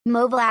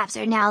Mobile apps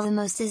are now the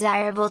most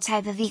desirable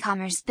type of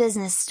e-commerce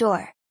business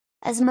store.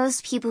 As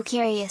most people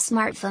carry a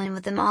smartphone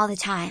with them all the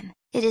time,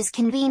 it is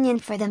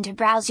convenient for them to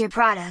browse your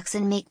products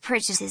and make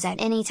purchases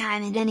at any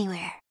time and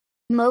anywhere.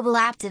 Mobile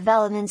App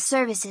Development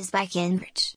Services by Kinbridge.